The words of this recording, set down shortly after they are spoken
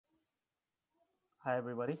Hi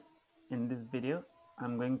everybody. In this video,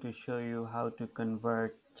 I'm going to show you how to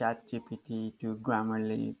convert ChatGPT to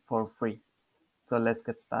Grammarly for free. So let's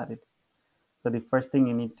get started. So the first thing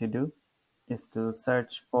you need to do is to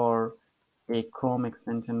search for a Chrome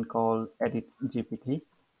extension called editGPT.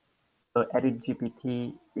 So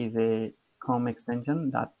editGPT is a Chrome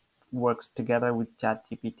extension that works together with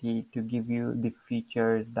ChatGPT to give you the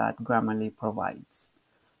features that Grammarly provides.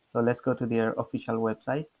 So let's go to their official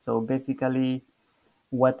website. So basically,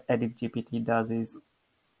 what editGPT does is,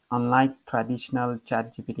 unlike traditional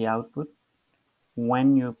ChatGPT output,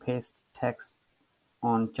 when you paste text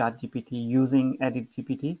on ChatGPT using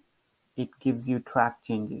editGPT, it gives you track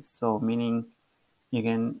changes. So meaning you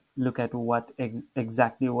can look at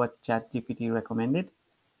exactly what ChatGPT recommended,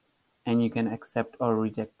 and you can accept or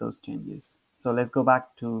reject those changes. So let's go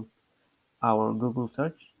back to our Google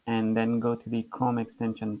search and then go to the Chrome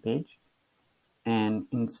extension page and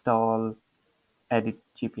install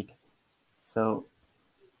editGPT. So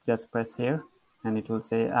just press here and it will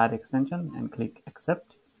say add extension, and click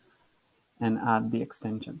accept and add the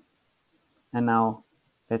extension. And now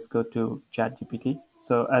let's go to ChatGPT.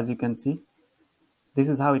 So as you can see, this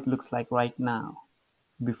is how it looks like right now.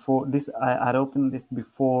 Before this, I had opened this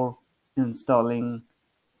before installing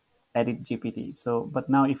editGPT. So but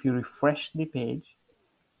now if you refresh the page,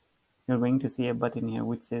 you're going to see a button here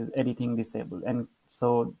which says editing disabled. And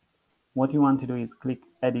so what you want to do is click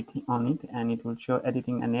editing on it, and it will show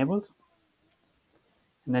editing enabled.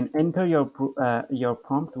 And then enter your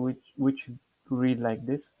prompt, which read like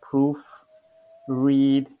this: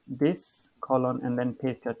 proofread this colon, and then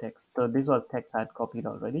paste your text. So this was text I had copied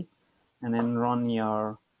already, and then run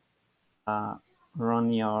your prompt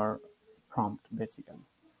basically.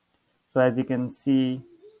 So as you can see,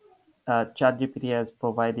 ChatGPT has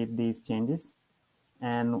provided these changes,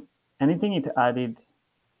 and anything it added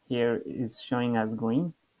here is showing as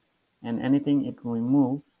green, and anything it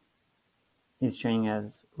removed is showing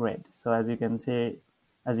as red. So as you can see,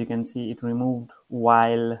 it removed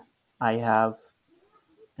while I have,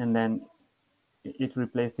 and then it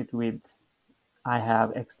replaced it with I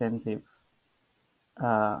have extensive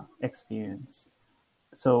experience.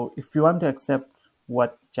 So if you want to accept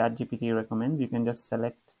what ChatGPT recommends, you can just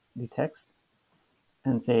select the text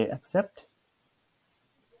and say accept.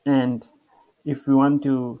 And if you want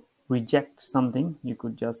to reject something, you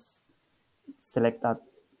could just select that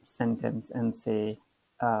sentence and say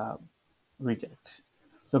reject.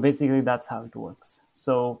 So basically that's how it works.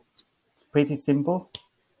 So it's pretty simple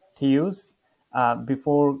to use.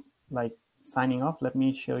 Before like signing off, let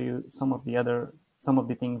me show you some of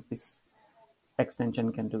the things this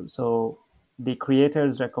extension can do. So the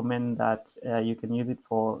creators recommend that you can use it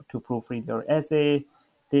to proofread your essay,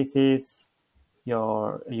 thesis,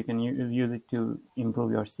 you can use it to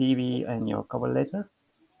improve your CV and your cover letter,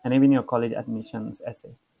 and even your college admissions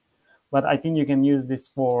essay. But I think you can use this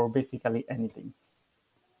for basically anything.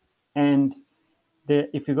 And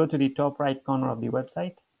if you go to the top right corner of the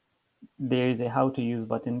website, there is a how to use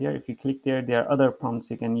button there. If you click there, there are other prompts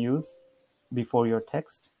you can use before your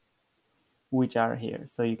text, which are here.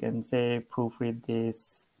 So you can say proofread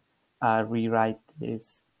this, rewrite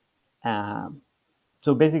this.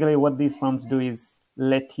 So basically what these prompts do is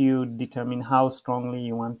let you determine how strongly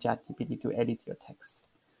you want ChatGPT to edit your text.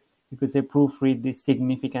 You could say proofread this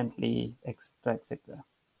significantly, etc., etc.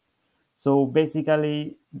 So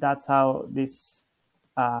basically that's how this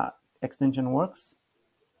extension works.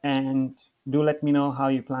 And do let me know how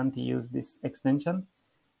you plan to use this extension.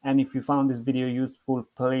 And if you found this video useful,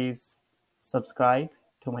 please subscribe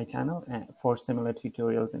to my channel for similar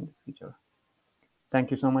tutorials in the future. Thank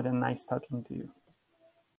you so much, and nice talking to you.